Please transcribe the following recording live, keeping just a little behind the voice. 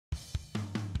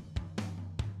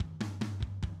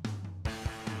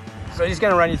So I'm just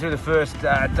going to run you through the first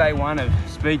day one of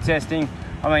speed testing.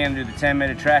 I'm only going to do the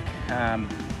 10-metre track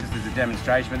just as a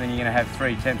demonstration, but then you're going to have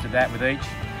 3 attempts at that with each.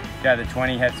 Go to the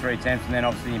 20, have 3 attempts, and then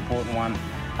obviously the important one,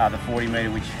 the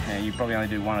 40-metre, which you probably only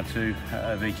do 1 or 2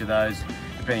 of each of those,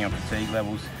 depending on fatigue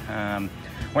levels.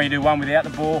 When you do one without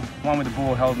the ball, one with the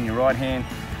ball held in your right hand,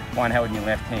 one held in your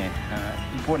left hand.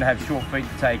 Important to have short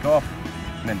feet to take off,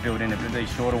 and then build into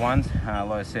these shorter ones.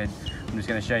 Like I said, I'm just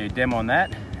going to show you a demo on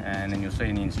that, and then you'll see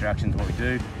in the instructions what we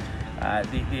do.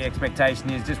 The expectation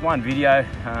is just one video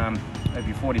of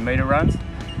your 40-metre runs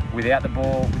without the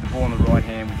ball, with the ball in the right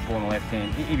hand, with the ball in the left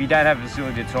hand. If you don't have a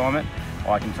facility to time it,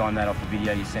 I can time that off the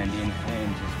video you send in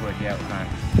and just work out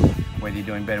whether you're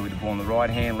doing better with the ball in the right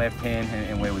hand, left hand,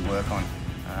 and where we work on.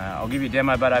 I'll give you a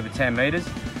demo about over 10 metres,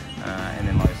 and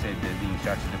then like I said, the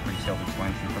instructions are pretty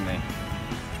self-explanatory from there.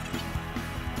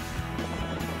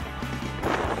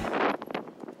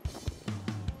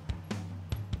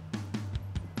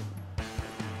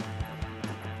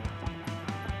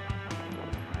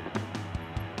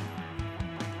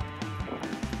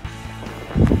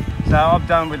 So I've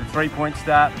done with a 3-point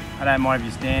start. I don't mind if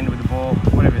you stand with the ball,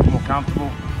 whatever is more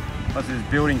comfortable. Plus there's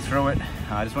building through it.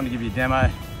 I just want to give you a demo,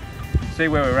 see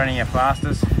where we're running our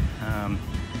fastest.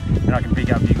 And I can pick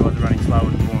up you guys are running slower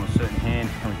with the ball in a certain hand,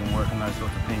 and we can work on those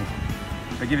sorts of things.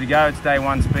 So give it a go, it's day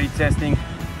one speed testing.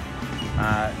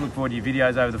 Look forward to your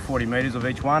videos over the 40 metres of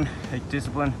each one, each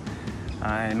discipline,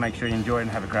 and make sure you enjoy it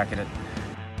and have a crack at it.